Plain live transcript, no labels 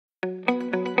So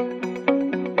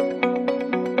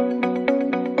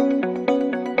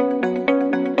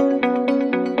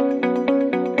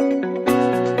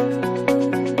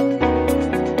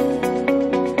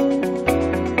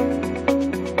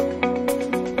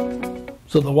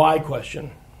the why question.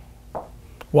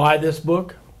 Why this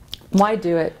book? Why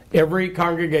do it? Every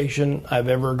congregation I've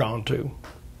ever gone to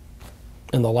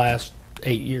in the last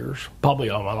 8 years,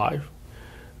 probably all my life,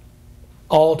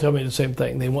 all tell me the same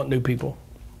thing. They want new people.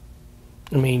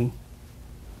 I mean,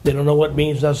 they don't know what it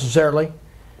means necessarily,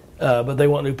 but they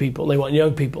want new people. They want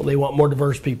young people. They want more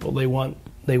diverse people. They want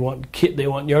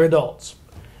young adults.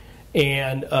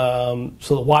 And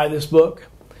so the why this book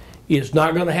is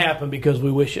not going to happen because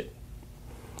we wish it.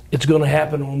 It's going to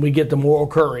happen when we get the moral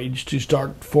courage to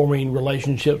start forming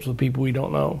relationships with people we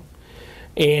don't know.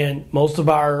 And most of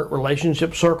our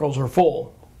relationship circles are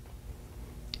full,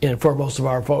 and for most of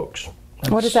our folks.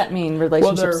 What does that mean,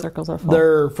 relationship circles are full?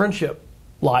 Their friendship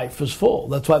life is full.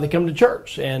 That's why they come to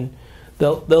church. And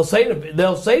they'll say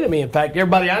to me, in fact,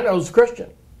 everybody I know is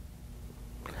Christian.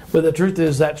 But the truth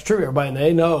is that's true. Everybody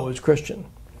they know is Christian.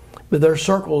 But their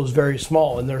circle is very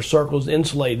small, and their circle is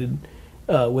insulated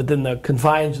within the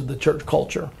confines of the church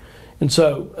culture. And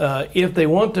so if they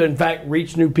want to, in fact,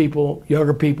 reach new people,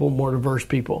 younger people, more diverse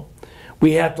people,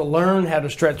 we have to learn how to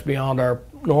stretch beyond our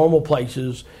normal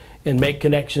places and make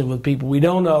connections with people we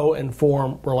don't know and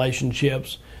form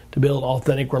relationships to build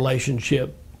authentic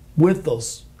relationship with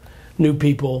those new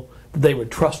people that they would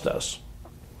trust us.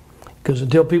 Because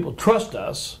until people trust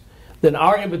us, then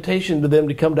our invitation to them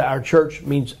to come to our church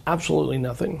means absolutely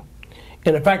nothing.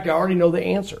 And in fact, I already know the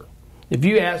answer. If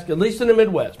you ask, at least in the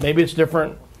Midwest, maybe it's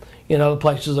different in other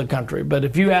places of the country, but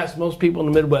if you ask most people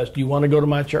in the Midwest, do you want to go to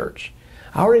my church?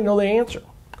 I already know the answer.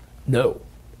 No.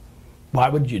 Why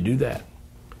would you do that?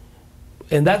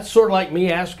 And that's sort of like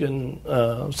me asking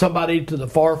somebody to the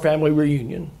Farr family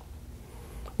reunion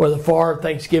or the Farr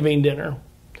Thanksgiving dinner.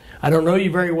 I don't know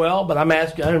you very well, but I'm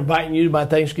inviting you to my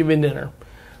Thanksgiving dinner.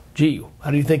 Gee,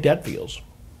 how do you think that feels?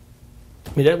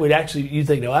 I mean, you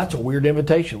think, no, that's a weird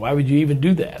invitation. Why would you even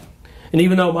do that? And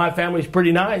even though my family's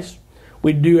pretty nice,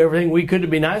 we'd do everything we could to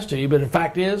be nice to you. But the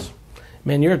fact is,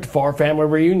 man, you're at the Farr family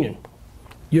reunion.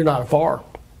 You're not a Farr.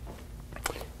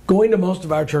 Going to most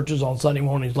of our churches on Sunday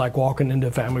mornings is like walking into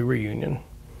a family reunion.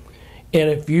 And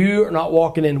if you are not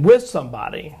walking in with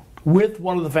somebody, with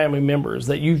one of the family members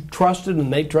that you've trusted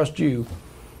and they trust you,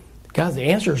 guys, the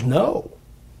answer is no.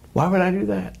 Why would I do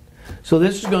that? So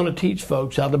this is going to teach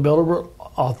folks how to build an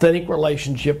authentic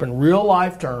relationship in real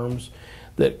life terms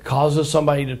that causes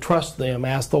somebody to trust them,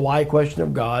 ask the why question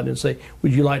of God, and say,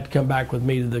 would you like to come back with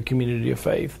me to the community of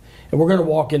faith? And we're going to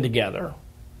walk in together.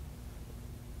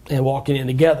 And walking in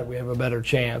together, we have a better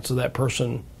chance of that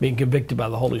person being convicted by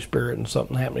the Holy Spirit and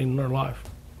something happening in their life.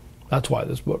 That's why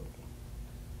this book.